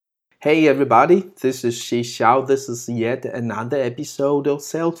Hey everybody, this is Xi Xiao. This is yet another episode of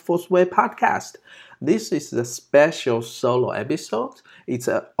Salesforce Web Podcast. This is a special solo episode. It's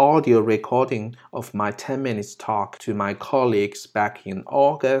an audio recording of my 10 minutes talk to my colleagues back in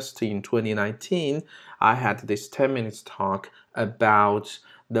August in 2019. I had this 10 minutes talk about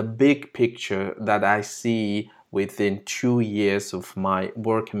the big picture that I see within 2 years of my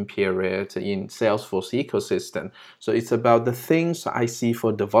working period in Salesforce ecosystem. So it's about the things I see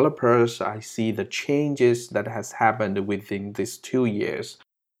for developers. I see the changes that has happened within these 2 years.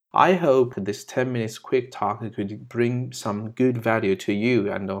 I hope this 10 minutes quick talk could bring some good value to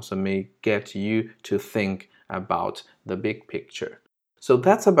you and also may get you to think about the big picture. So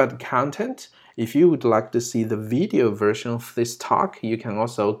that's about content. If you would like to see the video version of this talk, you can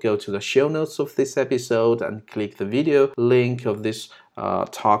also go to the show notes of this episode and click the video link of this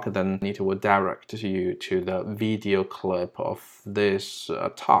talk, then it will direct you to the video clip of this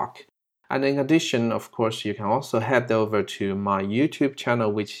talk. And in addition, of course, you can also head over to my YouTube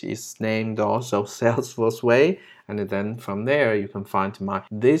channel, which is named also Salesforce Way. And then from there, you can find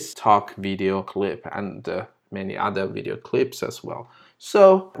this talk video clip and many other video clips as well.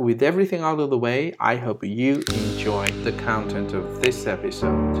 So, with everything out of the way, I hope you enjoy the content of this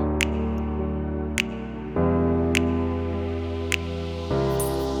episode.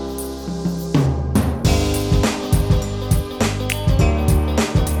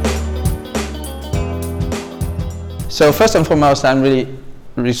 So first and foremost, I'm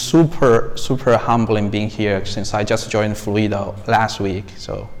really super humbling being here since I just joined Fluido last week.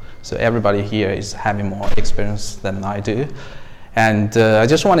 So everybody here is having more experience than I do. And I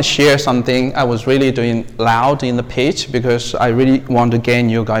just want to share something I was really doing loud in the pitch because I really want to gain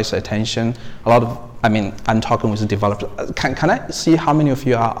you guys' attention. I'm talking with the developers. Can I see how many of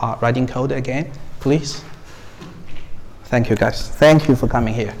you are writing code again, please? Thank you, guys. Thank you for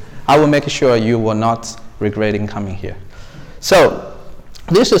coming here. I will make sure you will not regretting coming here. So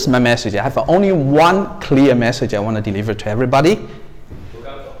this is my message. I have only one clear message I want to deliver to everybody.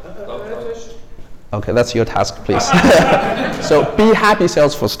 Okay, that's your task, please. So be happy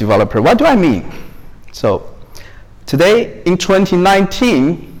Salesforce developer. What do I mean? So today in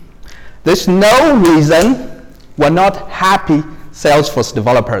 2019, there's no reason we're not happy Salesforce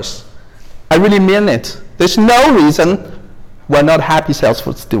developers. I really mean it. There's no reason we're not happy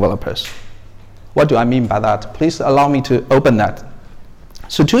Salesforce developers. What do I mean by that? Please allow me to open that.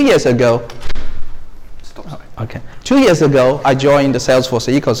 So 2 years ago, 2 years ago, I joined the Salesforce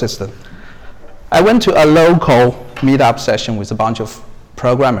ecosystem. I went to a local meetup session with a bunch of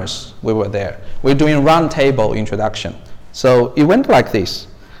programmers. We were there. We're doing roundtable introduction. So it went like this.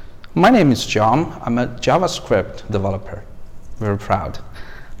 My name is John. I'm a JavaScript developer. Very proud.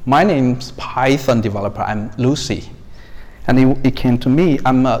 My name's Python developer. I'm Lucy. And it came to me.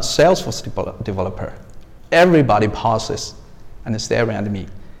 I'm a Salesforce developer. Everybody pauses and is staring at me.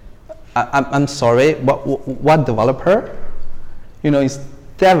 I'm sorry, what developer? It's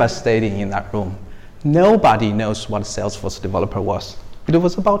devastating in that room. Nobody knows what a Salesforce developer was. It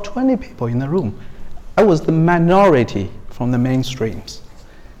was about 20 people in the room. I was the minority from the mainstreams.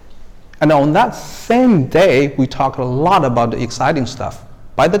 And on that same day, we talked a lot about the exciting stuff.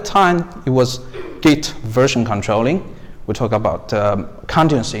 By the time it was Git version controlling, we talk about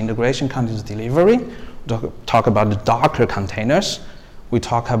continuous integration, continuous delivery. We talk about the Docker containers. We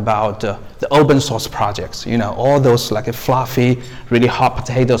talk about the open source projects, all those like fluffy, really hot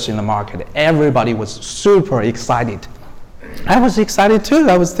potatoes in the market. Everybody was super excited. I was excited too.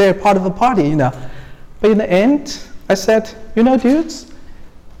 I was there, part of the party, But in the end, I said, dudes,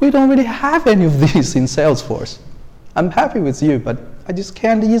 we don't really have any of these in Salesforce. I'm happy with you, but I just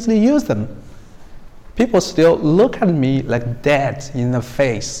can't easily use them. People still look at me like dead in the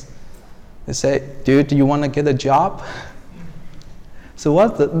face. They say, dude, do you want to get a job? So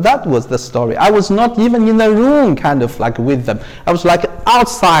that was the story. I was not even in the room kind of like with them. I was like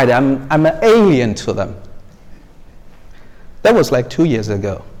outside. I'm an alien to them. That was like 2 years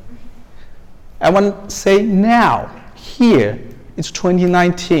ago. I want to say now, here, it's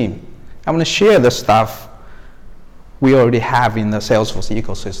 2019. I want to share the stuff we already have in the Salesforce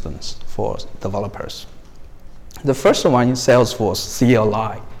ecosystems for developers. The first one is Salesforce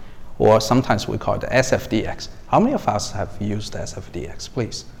CLI, or sometimes we call it SFDX. How many of us have used SFDX,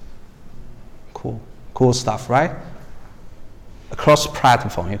 please? Cool stuff, right? Across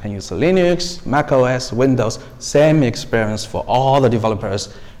platform, you can use Linux, macOS, Windows, same experience for all the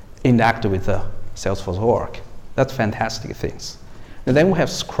developers interact with the Salesforce org. That's fantastic things. And then we have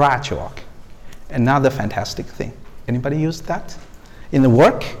Scratch org, another fantastic thing. Anybody use that? In the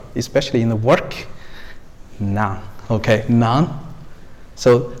work, especially in the work? None. Okay, none.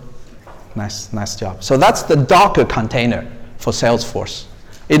 So Nice job. So that's the Docker container for Salesforce.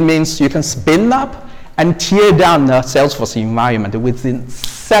 It means you can spin up and tear down the Salesforce environment within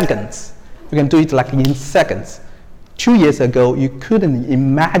seconds. You can do it like in seconds. 2 years ago, you couldn't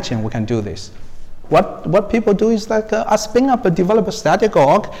imagine we can do this. What people do is like, I spin up a developer static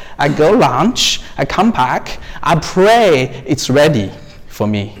org, I go launch, I come back, I pray it's ready for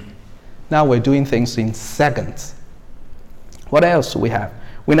me. Now we're doing things in seconds. What else do we have?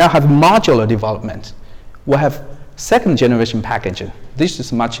 We now have modular development. We have second generation packaging. This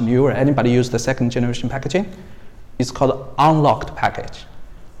is much newer. Anybody use the second generation packaging? It's called unlocked package.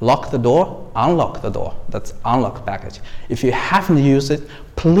 Lock the door, unlock the door. That's unlock package. If you haven't used it,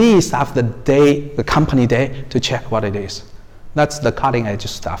 please have the company day to check what it is. That's the cutting edge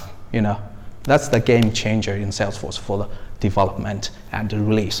stuff, you know. That's the game changer in Salesforce for the development and the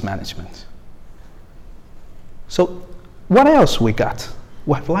release management. So what else we got?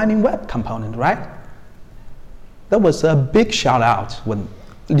 We have Lightning Web Component, right? That was a big shout out when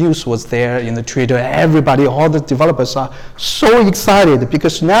news was there in the Twitter. Everybody, all the developers are so excited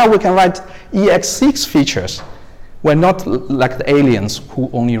because now we can write EX6 features. We're not like the aliens who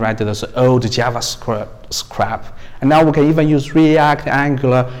only write those old JavaScript crap. And now we can even use React,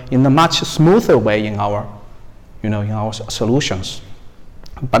 Angular in a much smoother way in our solutions.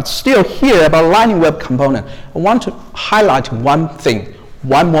 But still here about Lightning Web Component, I want to highlight one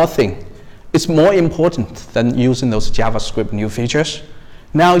more thing. It's more important than using those JavaScript new features.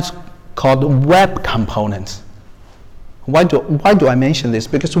 Now it's called Web Component. Why do I mention this?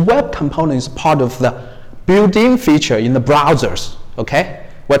 Because Web Component is part of the built-in feature in the browsers, okay?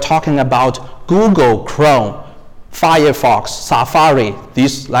 We're talking about Google, Chrome, Firefox, Safari,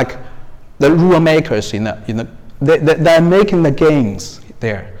 these like the rule makers they're making the games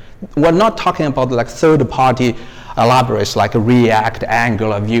there. We're not talking about like third-party libraries like React,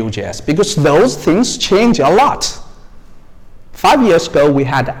 Angular, Vue.js, because those things change a lot. 5 years ago, we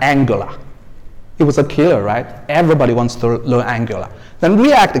had Angular. It was a killer, right? Everybody wants to learn Angular. Then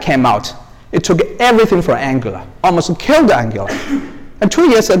React came out. It took everything from Angular, almost killed Angular. And 2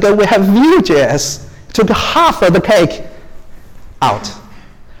 years ago, we have Vue.js. It took half of the cake out.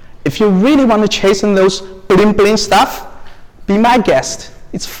 If you really want to chase in those bling stuff, be my guest.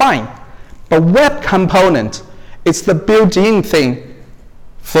 It's fine. But Web Component, it's the built-in thing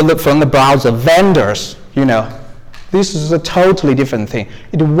from the browser vendors, you know. This is a totally different thing.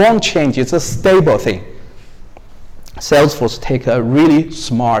 It won't change. It's a stable thing. Salesforce take a really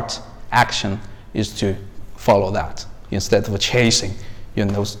smart action is to follow that instead of chasing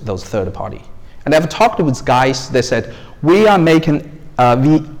those third party. And I've talked with guys. They said we are making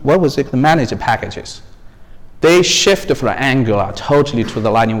the manager packages. They shift from Angular totally to the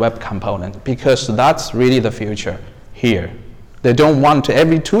Lightning Web Component because that's really the future here. They don't want to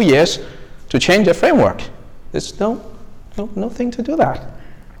every 2 years to change the framework. There's no thing to do that.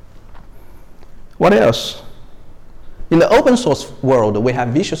 What else? In the open source world, we have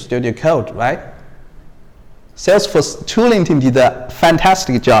Visual Studio Code, right? Salesforce tooling team did a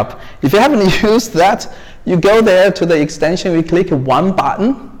fantastic job. If you haven't used that, you go there to the extension, you click one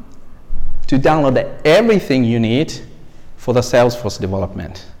button to download everything you need for the Salesforce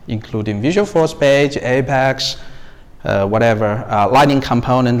development, including Visual Force Page, Apex, Lightning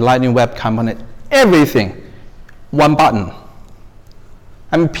Component, Lightning Web Component, everything. One button.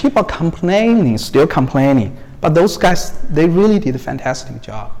 I mean, people are still complaining, but those guys, they really did a fantastic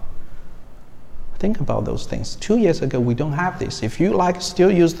job. Think about those things. 2 years ago, we don't have this. If you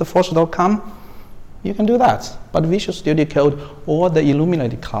still use the Force.com, you can do that. But Visual Studio Code or the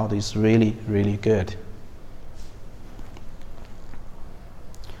Illuminati Cloud is really, really good.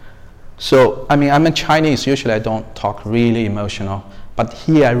 So, I mean, I'm a Chinese. Usually I don't talk really emotional. But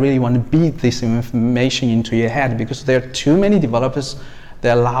here I really want to beat this information into your head because there are too many developers.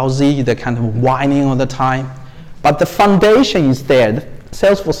 They're lousy. They're kind of whining all the time. But the foundation is there.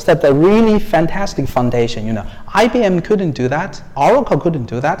 Salesforce set a really fantastic foundation. You know, IBM couldn't do that. Oracle couldn't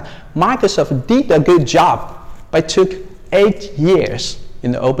do that. Microsoft did a good job, but it took 8 years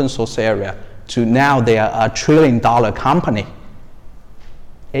in the open source area to now they are $1 trillion company.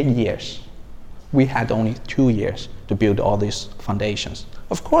 8 years. We had only 2 years to build all these foundations.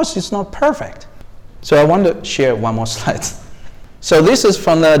 Of course, it's not perfect. So I want to share one more slide. So this is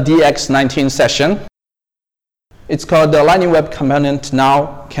from the DX19 session. It's called the Lightning Web Component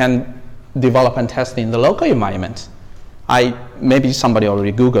now can develop and test in the local environment. Maybe somebody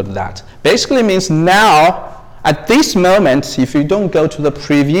already Googled that. Basically means now, at this moment, if you don't go to the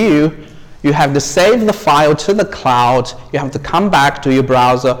preview, you have to save the file to the cloud. You have to come back to your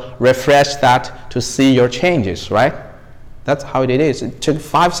browser, refresh that to see your changes, right? That's how it is. It took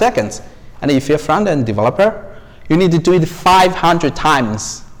 5 seconds. And if you're a front-end developer, you need to do it 500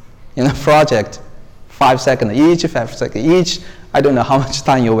 times in a project, 5 seconds each, 5 seconds each. I don't know how much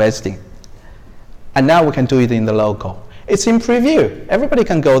time you're wasting. And now we can do it in the local. It's in preview. Everybody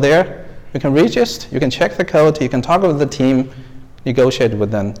can go there. You can register, you can check the code, you can talk with the team, negotiate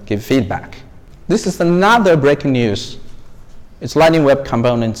with them, give feedback. This is another breaking news. It's Lightning Web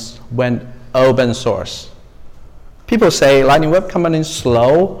Components went open source. People say Lightning Web Components is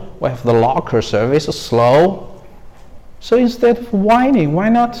slow, we have the Locker service is slow. So instead of whining, why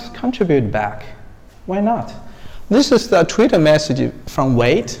not contribute back? Why not? This is the Twitter message from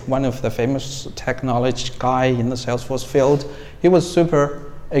Wade, one of the famous technology guy in the Salesforce field. He was super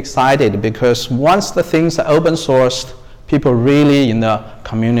excited because once the things are open sourced, people really in the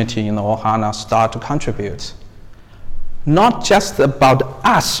community in the Ohana start to contribute. Not just about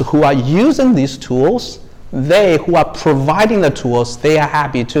us who are using these tools, they who are providing the tools, they are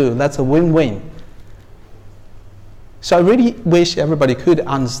happy too. That's a win-win. So I really wish everybody could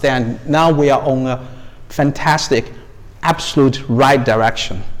understand now we are on a fantastic, absolute right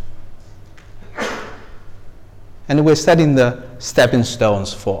direction. And we're setting the stepping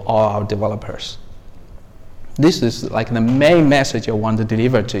stones for all our developers. This is like the main message I want to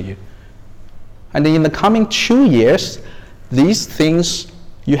deliver to you. And in the coming 2 years, these things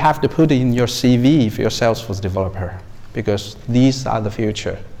you have to put in your CV if you're a Salesforce developer, because these are the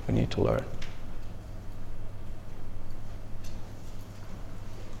future we need to learn.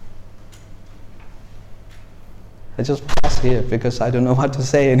 I just pause here because I don't know what to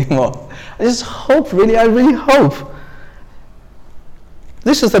say anymore. I just hope, I really hope.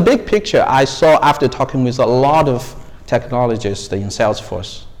 This is the big picture I saw after talking with a lot of technologists in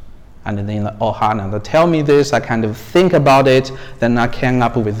Salesforce and in Ohana. They tell me this, I kind of think about it, then I came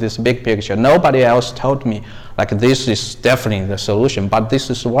up with this big picture. Nobody else told me, like, this is definitely the solution, but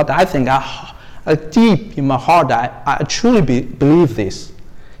this is what I think, deep in my heart, I truly believe this.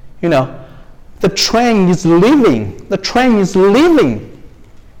 You know, the train is leaving. The train is leaving.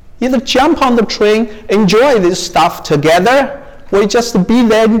 Either jump on the train, enjoy this stuff together, or just be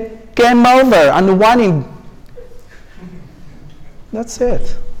there, game over, unwinding. That's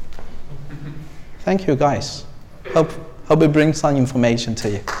it. Thank you, guys. Hope it brings some information to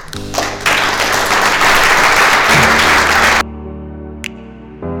you.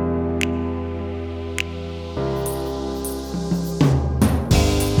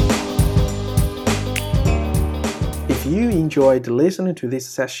 If you enjoyed listening to this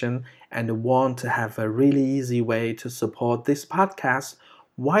session and want to have a really easy way to support this podcast,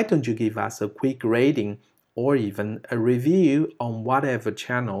 why don't you give us a quick rating or even a review on whatever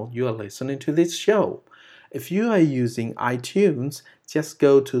channel you are listening to this show? If you are using iTunes, just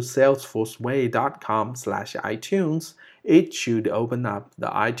go to salesforceway.com/iTunes. It should open up the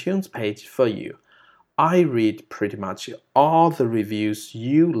iTunes page for you. I read pretty much all the reviews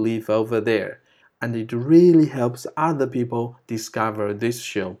you leave over there, and it really helps other people discover this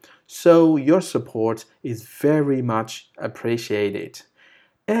show. So your support is very much appreciated.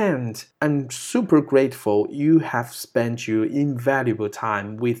 And I'm super grateful you have spent your invaluable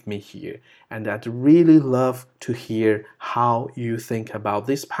time with me here. And I'd really love to hear how you think about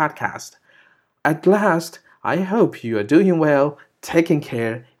this podcast. At last, I hope you are doing well, taking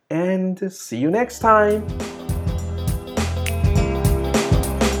care, and see you next time.